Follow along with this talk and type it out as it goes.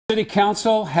City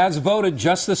Council has voted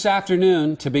just this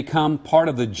afternoon to become part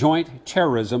of the Joint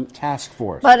Terrorism Task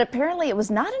Force. But apparently it was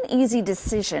not an easy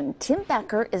decision. Tim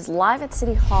Becker is live at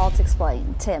City Hall to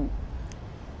explain. Tim.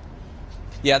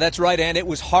 Yeah, that's right, and it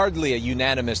was hardly a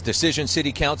unanimous decision.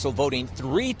 City Council voting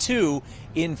 3-2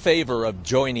 in favor of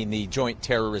joining the Joint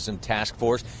Terrorism Task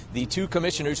Force. The two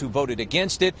commissioners who voted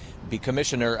against it be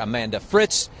Commissioner Amanda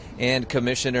Fritz and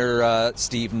Commissioner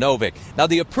Steve Novick. Now,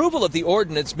 the approval of the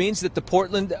ordinance means that the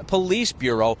Portland Police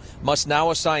Bureau must now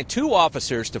assign 2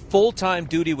 officers to full-time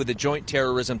duty with the Joint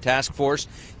Terrorism Task Force.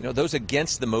 You know, those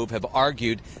against the move have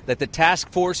argued that the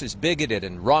task force is bigoted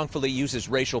and wrongfully uses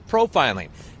racial profiling.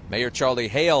 Mayor Charlie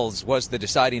Hales was the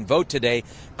deciding vote today,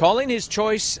 calling his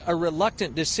choice a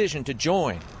reluctant decision to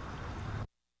join.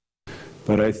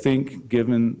 But I think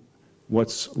given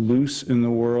what's loose in the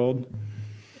world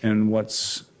and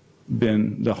what's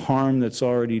been the harm that's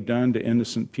already done to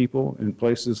innocent people in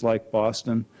places like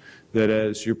Boston, that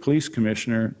as your police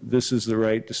commissioner, this is the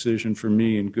right decision for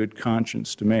me in good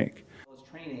conscience to make.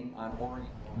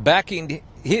 Backing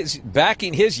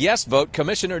his yes vote,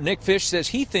 Commissioner Nick Fish says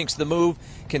he thinks the move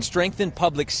can strengthen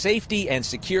public safety and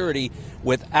security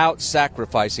without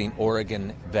sacrificing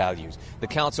Oregon values. The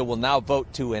council will now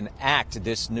vote to enact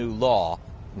this new law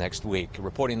next week.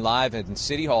 Reporting live in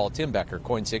City Hall, Tim Becker,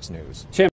 KOIN 6 News.